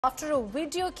After a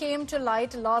video came to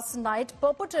light last night,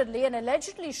 purportedly and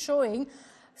allegedly showing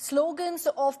slogans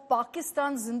of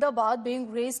Pakistan Zindabad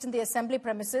being raised in the assembly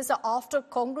premises after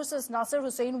Congress's Nasir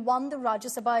Hussain won the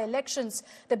Rajya Sabha elections.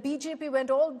 The BJP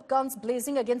went all guns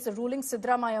blazing against the ruling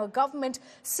Sidhramayya government,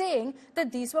 saying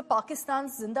that these were Pakistan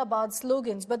Zindabad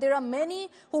slogans. But there are many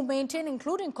who maintain,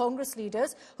 including Congress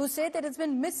leaders, who say that it's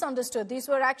been misunderstood. These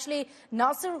were actually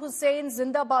Nasir Hussain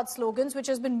Zindabad slogans, which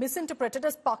has been misinterpreted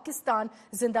as Pakistan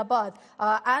Zindabad.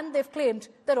 And they've claimed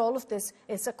that all of this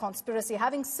is a conspiracy.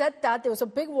 Having said that, there was a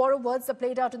big war of words that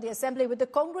played out in the assembly, with the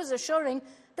Congress assuring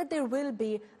that there will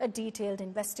be a detailed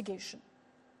investigation.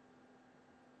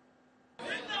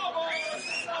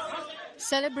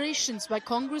 Celebrations by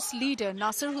Congress leader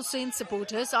Nasir Hussain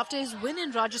supporters after his win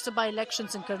in Rajya Sabha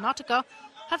elections in Karnataka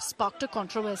have sparked a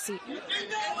controversy.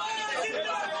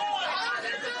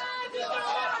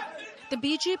 The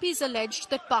BJP is alleged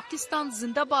that Pakistan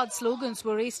Zindabad slogans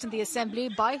were raised in the assembly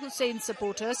by Hussain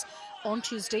supporters on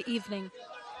Tuesday evening.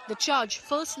 The charge,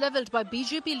 first levelled by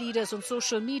BJP leaders on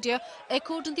social media,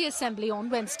 echoed in the assembly on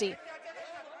Wednesday.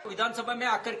 विधानसभा में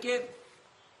आकर के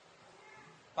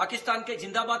पाकिस्तान के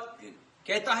जिंदाबाद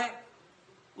कहता है,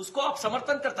 उसको आप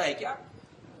समर्थन करता है क्या?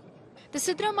 The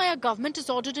Sidhramayya government has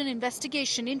ordered an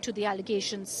investigation into the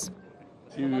allegations.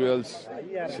 We will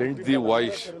send the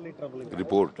voice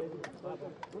report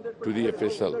to the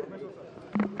FSL.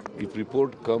 If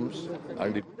report comes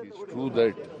and it is true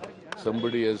that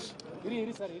somebody has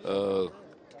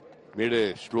made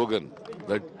a slogan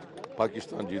that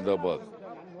Pakistan Zindabad,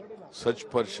 such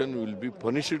person will be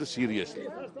punished seriously.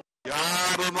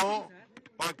 ಯಾರನು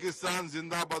ಪಾಕಿಸ್ತಾನ್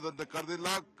ಜಿಂದಾಬಾದ್ ಅಂತ ಕರೆದಿಲ್ಲ,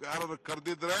 ಯಾರು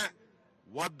ಕರೆದಿದ್ರೆ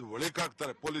ಒದ್ದು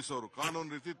ಒಳಕಾಗ್ತಾರೆ ಪೊಲೀಸರು, ಕಾನೂನು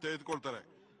ರೀತಿ ತೆಗೆದುಕೊಳ್ತಾರೆ.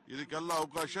 ಇದಕ್ಕೆಲ್ಲ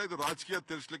ಅವಕಾಶ ಇದು ರಾಜಕೀಯ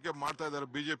ತಿರ್ಸ್ಲಿಕ್ಕೆ ಮಾಡ್ತಾ ಇದ್ದಾರೆ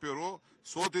ಬಿಜೆಪಿ ಅವರು.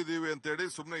 ಸೋತಿದೀವಿ ಅಂತ ಹೇಳಿ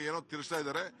ಸುಮ್ಮನೆ ಏನೋ ತಿರ್ಸ್ತಾ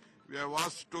ಇದ್ದಾರೆ. We have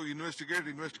asked to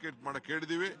investigate ಮಾಡಕ್ಕೆ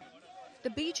ಹೇಳಿದೀವಿ.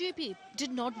 The BJP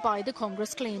did not buy the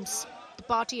Congress claims. The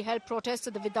party held protests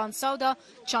at the Vidhan Sauda,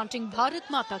 chanting Bharat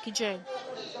Mata ki Jai.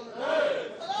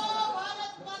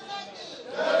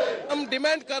 हम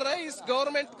डिमांड कर रहे हैं इस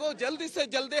गवर्नमेंट को जल्दी से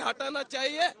जल्दी हटाना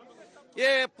चाहिए. ये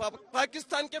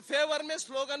पाकिस्तान के फेवर में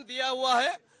स्लोगन दिया हुआ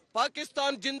है,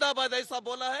 पाकिस्तान जिंदाबाद ऐसा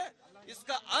बोला है.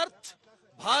 इसका अर्थ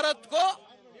भारत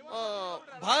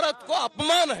को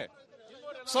अपमान है,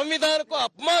 संविधान को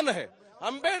अपमान है,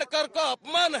 अंबेडकर को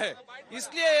अपमान है.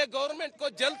 इसलिए ये गवर्नमेंट को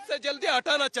जल्द से जल्दी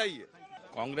हटाना चाहिए.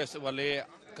 कांग्रेस वाले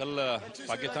कल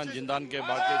पाकिस्तान जिंदाबाद के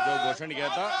बाद जो घोषणा किया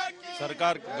था,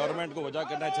 सरकार गवर्नमेंट को वजह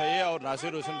करना चाहिए और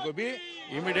नासिर हुसैन को भी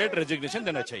इमीडिएट रेजिग्नेशन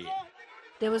देना चाहिए.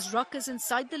 There was ruckus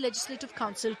inside the Legislative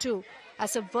Council too,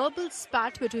 as a verbal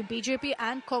spat between BJP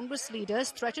and Congress leaders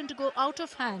threatened to go out of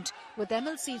hand, with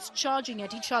MLCs charging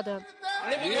at each other.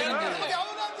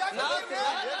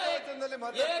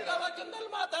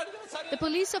 The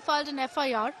police have filed an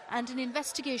FIR and an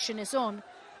investigation is on.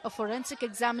 A forensic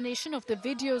examination of the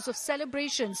videos of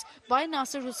celebrations by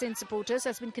Nasir Hussain supporters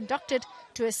has been conducted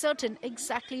to ascertain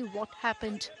exactly what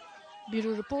happened.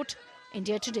 Bureau Report,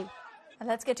 India Today. And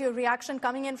let's get your reaction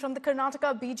coming in from the Karnataka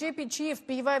BJP chief,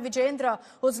 B.Y. Vijayendra,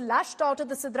 who's lashed out at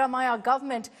the Sidhramayya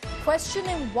government,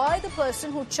 questioning why the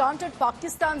person who chanted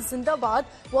Pakistan Zindabad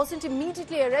wasn't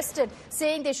immediately arrested,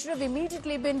 saying they should have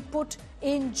immediately been put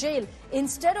in jail.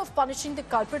 Instead of punishing the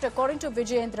culprit, according to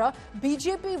Vijayendra,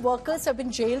 BJP workers have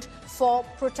been jailed for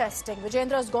protesting.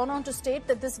 Vijayendra has gone on to state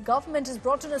that this government has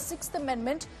brought in a Sixth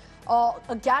Amendment, or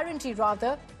a guarantee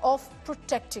rather, of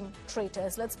protecting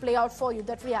traitors. Let's play out for you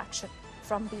that reaction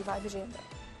from B.Y. Vijayendra.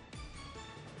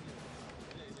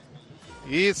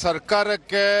 ಈ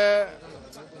ಸರ್ಕಾರಕ್ಕೆ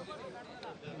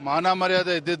ಮಾನ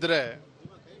ಮರ್ಯಾದೆ ಇದ್ದಿದ್ರೆ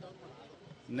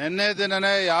ನಿನ್ನೆ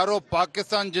ದಿನನೇ ಯಾರೋ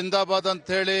ಪಾಕಿಸ್ತಾನ್ ಜಿಂದಾಬಾದ್ ಅಂತ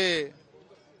ಹೇಳಿ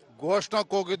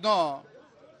ಘೋಷಣೆಗೆ ಹೋಗಿದ್ನೋ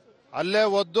ಅಲ್ಲೇ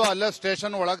ಒದ್ದು ಅಲ್ಲೇ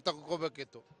ಸ್ಟೇಷನ್ ಒಳಗೆ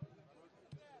ತಗೋಬೇಕಿತ್ತು.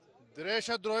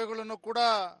 ದೇಶದ್ರೋಹಿಗಳನ್ನು ಕೂಡ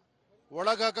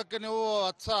ಒಳಗಾಕಕ್ಕೆ ನೀವು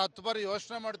 10 ಬಾರಿ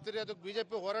ಯೋಚನೆ ಮಾಡ್ತೀರಿ. ಅದಕ್ಕೆ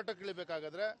ಬಿಜೆಪಿ ಹೋರಾಟಕ್ಕೆ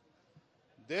ಇಳಿಬೇಕಾದ್ರೆ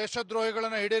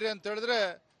ದೇಶದ್ರೋಹಿಗಳನ್ನ ಹಿಡೀರಿ ಅಂತ ಹೇಳಿದ್ರೆ,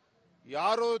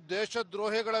 ಯಾರು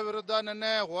ದೇಶದ್ರೋಹಿಗಳ ವಿರುದ್ಧ ನಿನ್ನೆ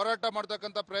ಹೋರಾಟ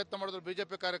ಮಾಡ್ತಕ್ಕಂಥ ಪ್ರಯತ್ನ ಮಾಡಿದ್ರು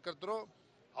ಬಿಜೆಪಿ ಕಾರ್ಯಕರ್ತರು,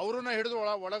 ಅವರನ್ನ ಹಿಡಿದು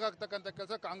ಒಳಗಾಗ್ತಕ್ಕಂಥ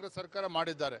ಕೆಲಸ ಕಾಂಗ್ರೆಸ್ ಸರ್ಕಾರ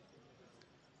ಮಾಡಿದ್ದಾರೆ.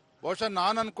 ಬಹುಶಃ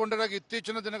ನಾನು ಅನ್ಕೊಂಡಿರಾಗ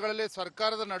ಇತ್ತೀಚಿನ ದಿನಗಳಲ್ಲಿ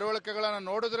ಸರ್ಕಾರದ ನಡವಳಿಕೆಗಳನ್ನು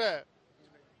ನೋಡಿದ್ರೆ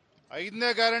 5ನೇ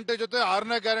ಗ್ಯಾರಂಟಿ ಜೊತೆ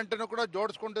 6ನೇ ಗ್ಯಾರಂಟಿನೂ ಕೂಡ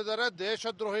ಜೋಡಿಸ್ಕೊಂಡಿದ್ದಾರೆ.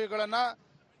 ದೇಶದ್ರೋಹಿಗಳನ್ನ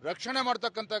ರಕ್ಷಣೆ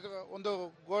ಮಾಡ್ತಕ್ಕಂಥ ಒಂದು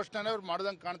ಘೋಷಣೆನ ಅವ್ರು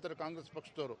ಮಾಡ್ದಂಗೆ ಕಾಣ್ತಾರೆ ಕಾಂಗ್ರೆಸ್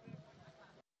ಪಕ್ಷದವರು.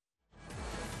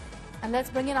 And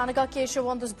let's bring in Anaga Keshav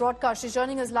on this broadcast. She's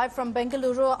joining us live from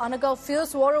Bengaluru. Anaga,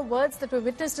 fierce war of words that we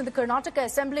witnessed in the Karnataka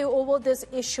Assembly over this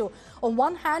issue. On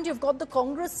one hand, you've got the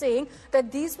Congress saying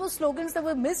that these were slogans that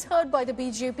were misheard by the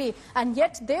BJP, and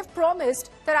yet they've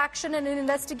promised that action and an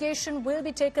investigation will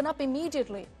be taken up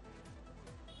immediately.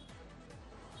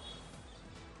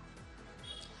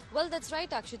 Well, that's right,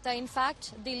 Akshita. In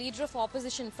fact, the leader of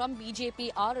opposition from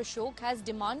BJP, R. Ashok, has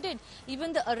demanded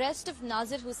even the arrest of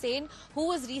Nasir Hussain, who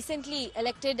was recently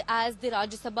elected as the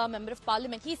Rajya Sabha member of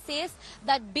parliament. He says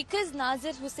that because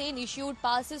Nasir Hussain issued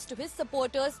passes to his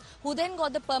supporters, who then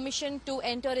got the permission to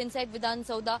enter inside Vidhan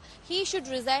Sauda, he should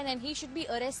resign and he should be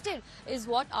arrested, is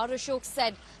what R. Ashok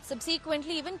said.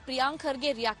 Subsequently, even Priyank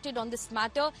Kharge reacted on this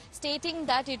matter, stating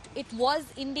that it was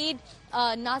indeed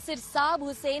Nasir Saab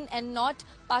Hussain and not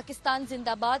Pakistan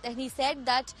Zindabad, and he said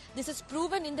that this is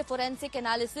proven in the forensic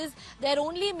analysis. They're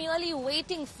only merely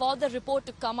waiting for the report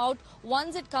to come out.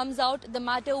 Once it comes out, the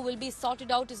matter will be sorted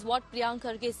out, is what Priyank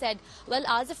Kharge said. Well,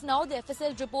 as of now, the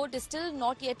FSL report is still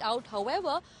not yet out.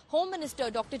 However, Home Minister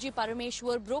Dr. G.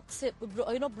 Parameshwar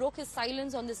broke his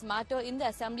silence on this matter in the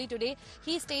Assembly today.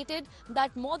 He stated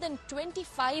that more than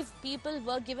 25 people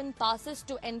were given passes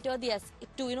to enter the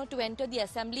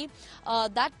Assembly.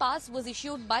 That pass was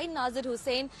issued by Nasir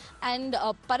Hussain, and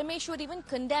Parameshwar even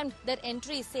condemned their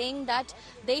entry, saying that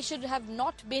they should have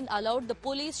not been allowed. The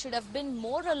police should have been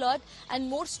more alert and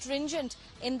more stringent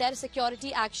in their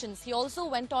security actions. He also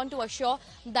went on to assure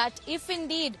that if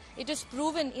indeed it is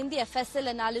proven in the FSL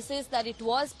analysis that it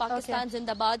was Pakistan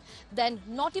Zindabad, then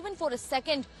not even for a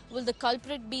second will the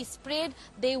culprit be sprayed.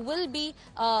 They will be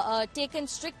taken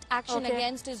strict action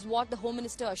against, is what the Home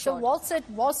Minister assured. So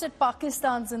was it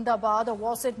Pakistan Zindabad or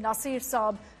was it Nasir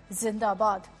Saab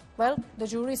Zindabad? Well, the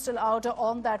jury is still out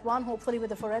on that one. Hopefully with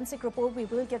the forensic report, we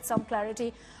will get some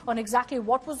clarity on exactly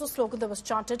what was the slogan that was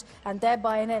chanted and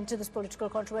thereby an end to this political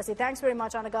controversy. Thanks very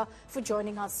much, Anaga, for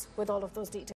joining us with all of those details.